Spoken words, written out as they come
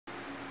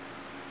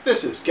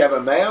This is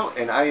Kevin Mayo,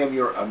 and I am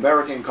your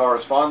American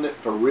correspondent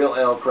for Real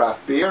Ale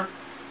Craft Beer.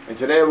 And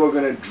today we're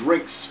going to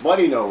drink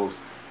Smuttynose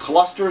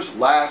Cluster's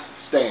Last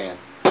Stand.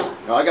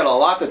 Now I got a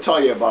lot to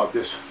tell you about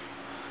this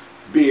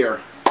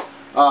beer.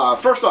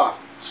 First off,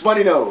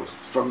 Smuttynose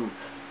from,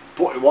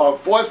 well,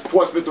 it was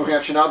Portsmouth, New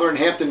Hampshire. Now they're in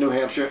Hampton, New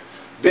Hampshire.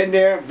 Been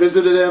there,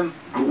 visited them.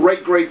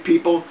 Great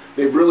people.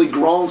 They've really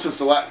grown since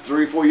the last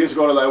 3 or 4 years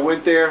ago that I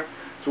went there.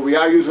 So we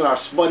are using our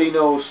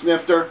Smuttynose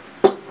snifter.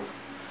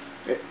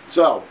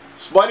 So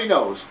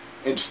Smuttynose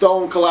and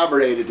Stone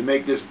collaborated to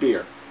make this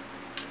beer.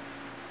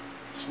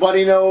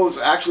 Smuttynose,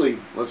 actually,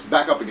 let's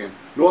back up again.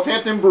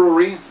 Northampton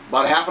Brewery, it's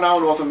about a half an hour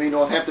north of me,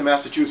 Northampton,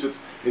 Massachusetts,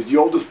 is the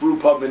oldest brew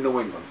pub in New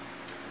England.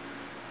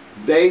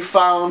 They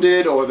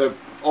founded, or the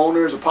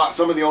owners,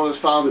 some of the owners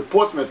founded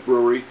Portsmouth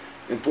Brewery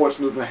in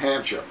Portsmouth, New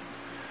Hampshire.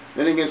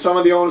 Then again, some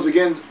of the owners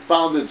again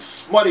founded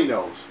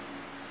Smuttynose.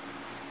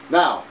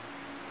 Now,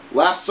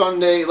 last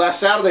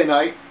Saturday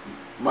night,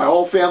 my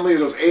whole family,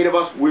 there was 8 of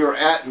us, we were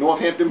at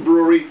Northampton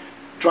Brewery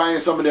trying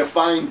some of their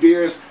fine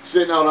beers,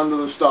 sitting out under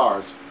the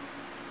stars.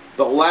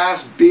 The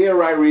last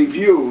beer I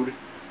reviewed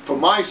for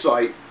my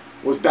site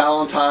was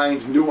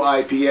Ballantine's new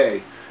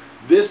IPA.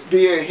 This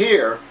beer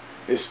here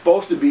is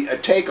supposed to be a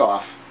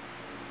takeoff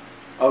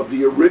of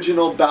the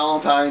original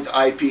Ballantine's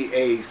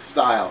IPA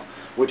style,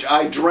 which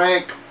I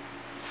drank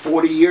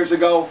 40 years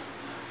ago,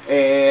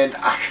 and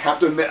I have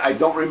to admit I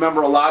don't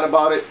remember a lot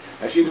about it.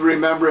 I seem to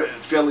remember it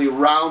fairly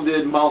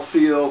rounded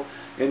mouthfeel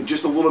and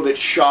just a little bit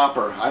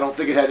sharper. I don't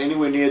think it had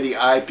anywhere near the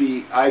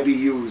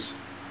IBUs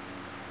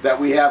that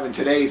we have in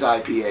today's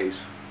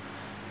IPAs.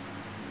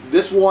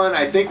 This one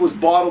I think was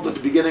bottled at the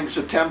beginning of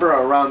September,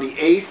 around the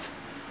 8th,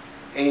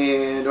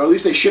 or at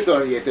least they shipped it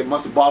on the 8th. They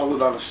must have bottled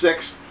it on the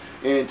 6th.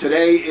 And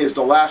today is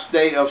the last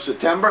day of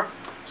September,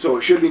 so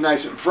it should be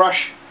nice and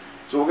fresh.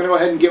 So we're going to go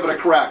ahead and give it a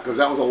crack, because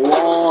that was a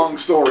long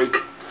story.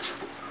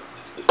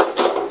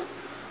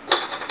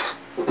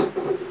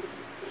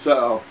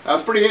 So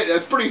that's pretty.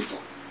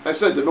 I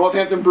said the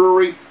Northampton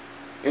Brewery,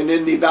 and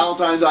then the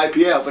Ballantine's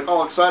IPA. I was like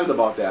all excited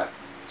about that.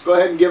 Let's go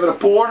ahead and give it a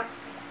pour.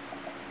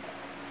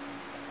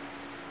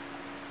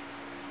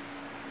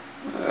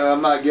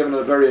 I'm not giving it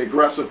a very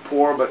aggressive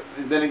pour, but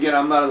then again,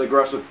 I'm not an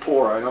aggressive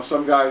pourer. I know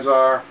some guys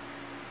are.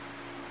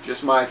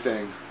 Just my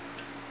thing.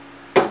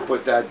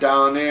 Put that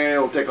down there.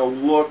 We'll take a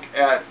look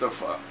at the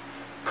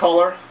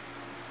color,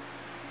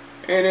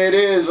 and it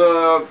is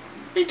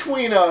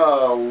between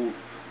a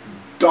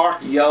dark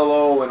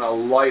yellow and a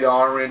light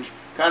orange,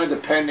 kind of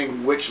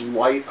depending which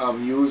light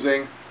I'm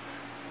using.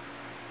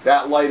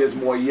 That light is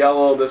more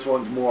yellow, this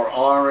one's more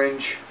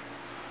orange.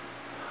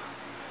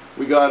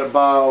 We got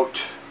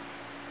about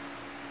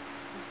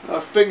a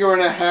finger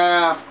and a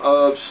half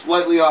of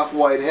slightly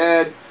off-white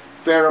head,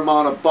 fair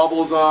amount of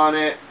bubbles on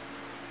it.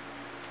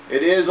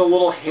 It is a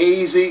little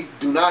hazy,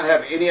 do not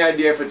have any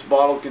idea if it's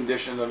bottle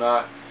conditioned or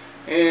not.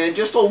 And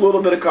just a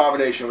little bit of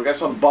carbonation. We got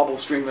some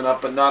bubbles streaming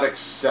up, but not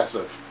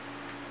excessive.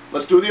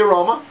 Let's do the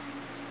aroma.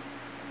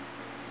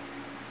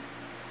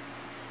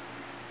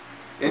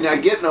 And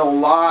I'm getting a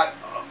lot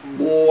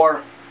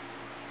more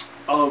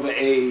of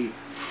a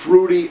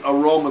fruity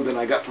aroma than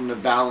I got from the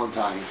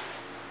Ballantine's.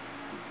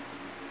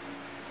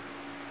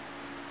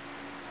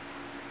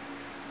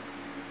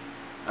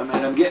 I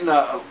mean, I'm getting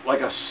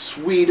like a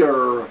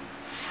sweeter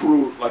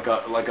fruit, like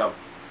a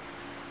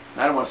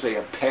I don't want to say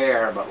a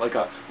pear, but like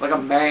a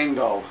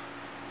mango.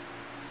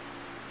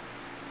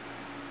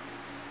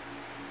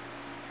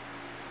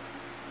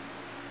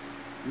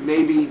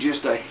 Maybe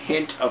just a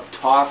hint of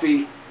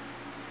toffee.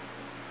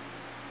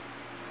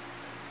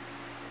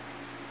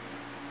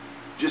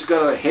 Just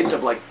got a hint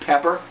of like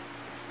pepper.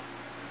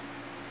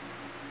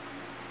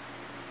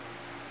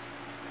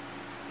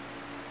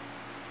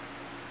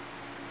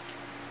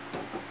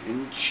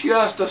 And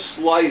just the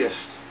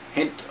slightest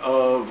hint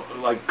of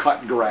like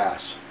cut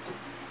grass.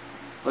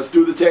 Let's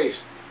do the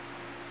taste.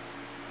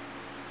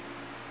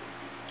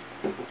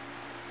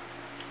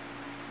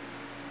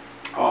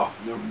 Oh,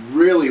 they're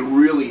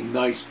really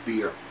nice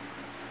beer.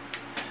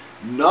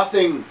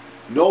 Nothing,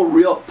 no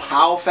real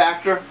pow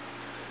factor,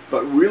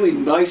 but really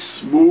nice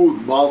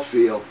smooth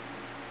mouthfeel.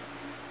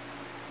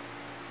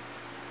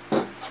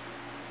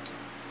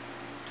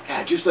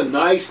 Yeah, just a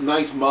nice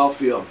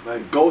mouthfeel.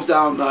 It goes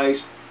down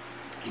nice.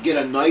 You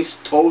get a nice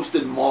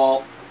toasted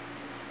malt.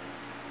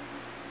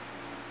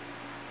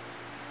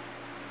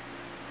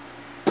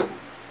 You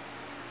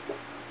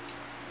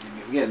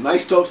get a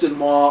nice toasted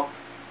malt.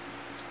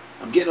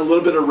 I'm getting a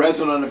little bit of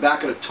resin on the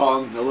back of the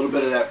tongue, a little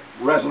bit of that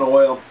resin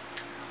oil.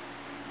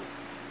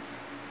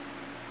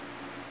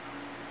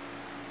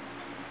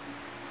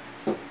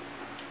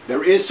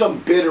 There is some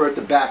bitter at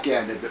the back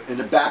end, in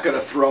the back of the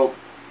throat.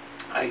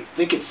 I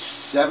think it's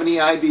 70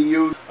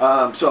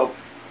 IBU. So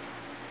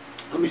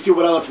let me see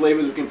what other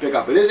flavors we can pick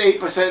up. It is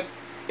 8%,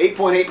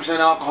 8.8%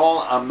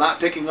 alcohol. I'm not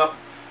picking up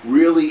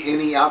really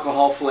any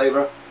alcohol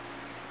flavor.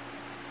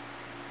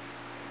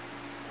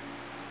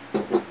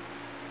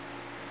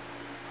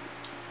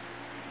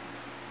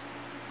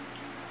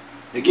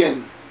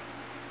 Again,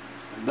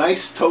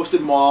 nice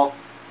toasted malt.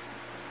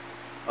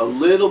 a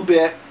little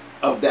bit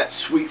of that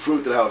sweet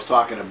fruit that I was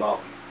talking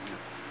about.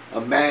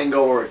 A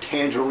mango or a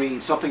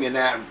tangerine, something in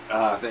that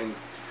thing.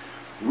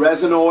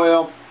 Resin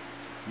oil,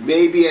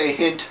 maybe a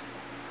hint,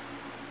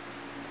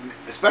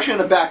 especially on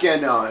the back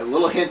end now, a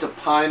little hint of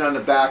pine on the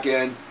back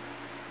end.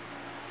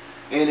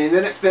 And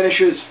then it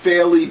finishes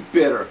fairly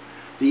bitter.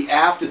 The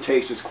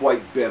aftertaste is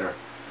quite bitter.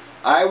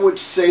 I would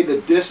say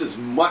that this is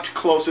much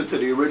closer to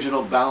the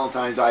original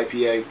Ballantine's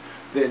IPA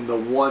than the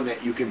one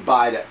that you can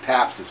buy that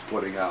Pabst is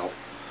putting out.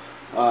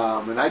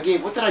 And I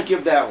gave, what did I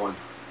give that one?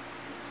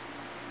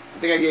 I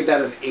think I gave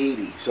that an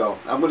 80. So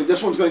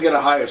this one's going to get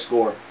a higher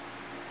score.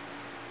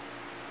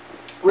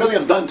 Really,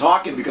 I'm done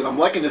talking because I'm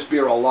liking this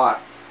beer a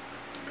lot.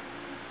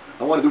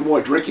 I want to do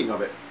more drinking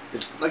of it.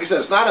 It's, like I said,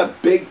 it's not a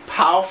big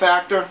pow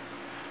factor,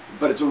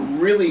 but it's a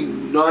really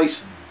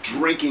nice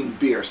drinking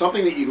beer.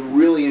 Something that you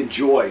really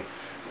enjoy.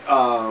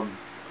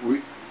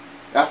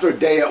 After a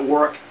day at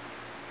work,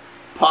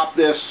 pop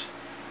this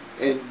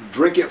and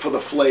drink it for the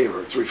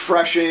flavor. It's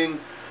refreshing.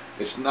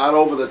 It's not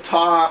over the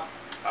top.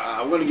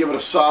 I'm going to give it a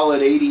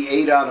solid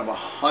 88 out of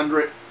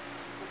 100.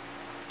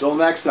 Till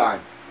next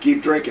time,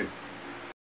 keep drinking.